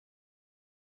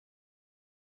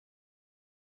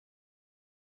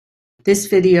This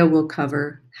video will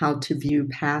cover how to view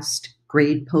past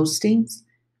grade postings,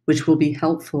 which will be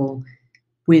helpful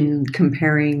when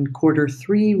comparing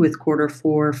Q3 with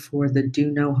Q4 for the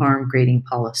do no harm grading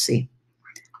policy.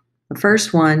 The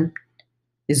first one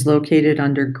is located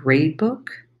under Gradebook.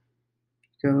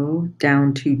 Go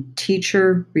down to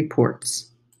Teacher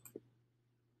Reports.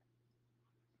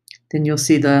 Then you'll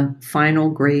see the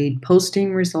final grade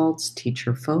posting results,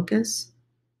 Teacher Focus.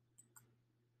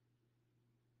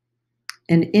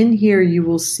 And in here, you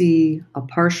will see a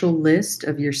partial list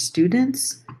of your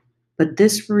students, but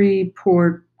this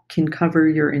report can cover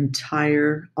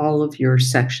all of your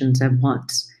sections at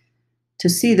once. To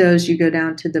see those, you go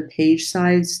down to the page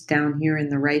size down here in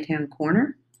the right-hand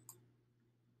corner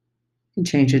and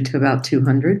change it to about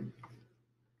 200.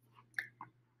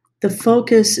 The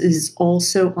focus is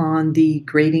also on the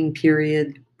grading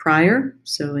period prior.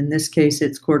 So in this case,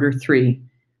 it's Q3,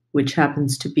 which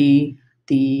happens to be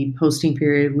the posting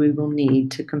period we will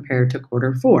need to compare to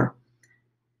Q4.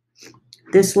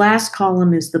 This last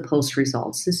column is the post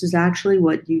results. This is actually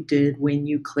what you did when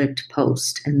you clicked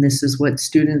post, and this is what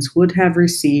students would have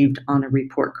received on a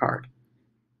report card.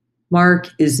 Mark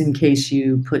is in case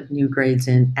you put new grades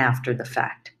in after the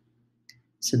fact.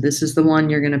 So this is the one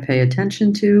you're going to pay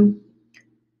attention to.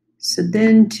 So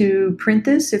then to print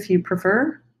this, if you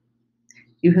prefer,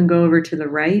 you can go over to the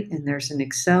right and there's an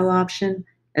Excel option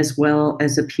as well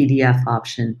as a PDF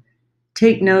option.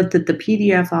 Take note that the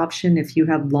PDF option, if you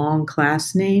have long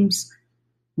class names,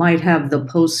 might have the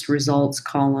post results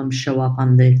column show up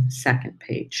on the second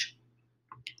page.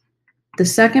 The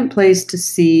second place to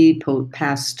see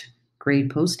past grade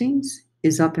postings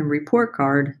is up in Report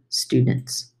Card,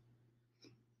 Students.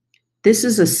 This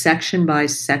is a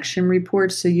section-by-section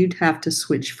report, so you'd have to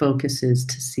switch focuses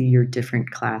to see your different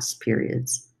class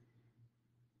periods.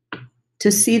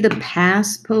 To see the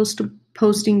past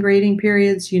posting grading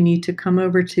periods, you need to come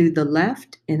over to the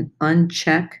left and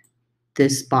uncheck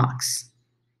this box.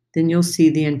 Then you'll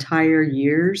see the entire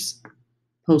year's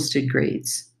posted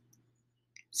grades.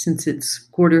 Since it's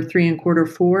Q3 and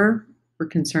Q4, we're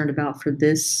concerned about for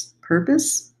this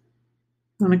purpose.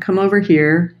 I'm going to come over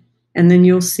here, and then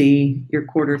you'll see your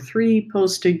Q3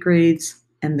 posted grades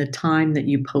and the time that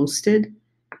you posted.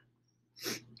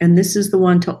 And this is the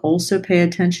one to also pay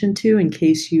attention to in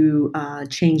case you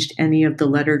changed any of the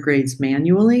letter grades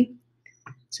manually.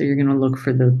 So you're going to look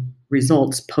for the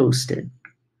results posted.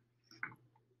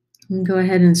 And go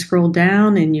ahead and scroll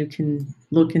down and you can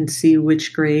look and see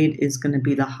which grade is going to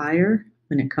be the higher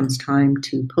when it comes time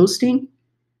to posting.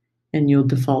 And you'll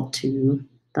default to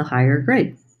the higher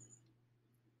grade.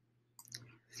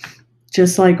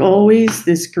 Just like always,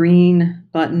 this green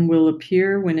button will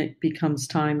appear when it becomes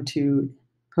time to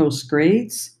post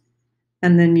grades,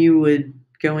 and then you would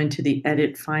go into the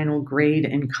Edit Final Grade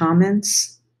and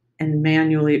Comments and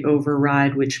manually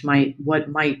override what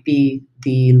might be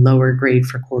the lower grade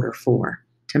for Q4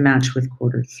 to match with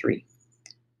Q3.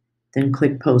 Then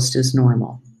click Post as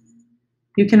normal.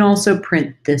 You can also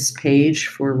print this page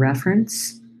for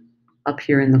reference. Up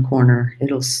here in the corner,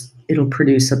 it'll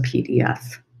produce a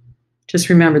PDF. Just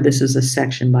remember, this is a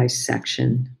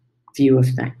section-by-section view of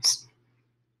things.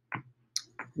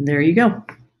 And there you go.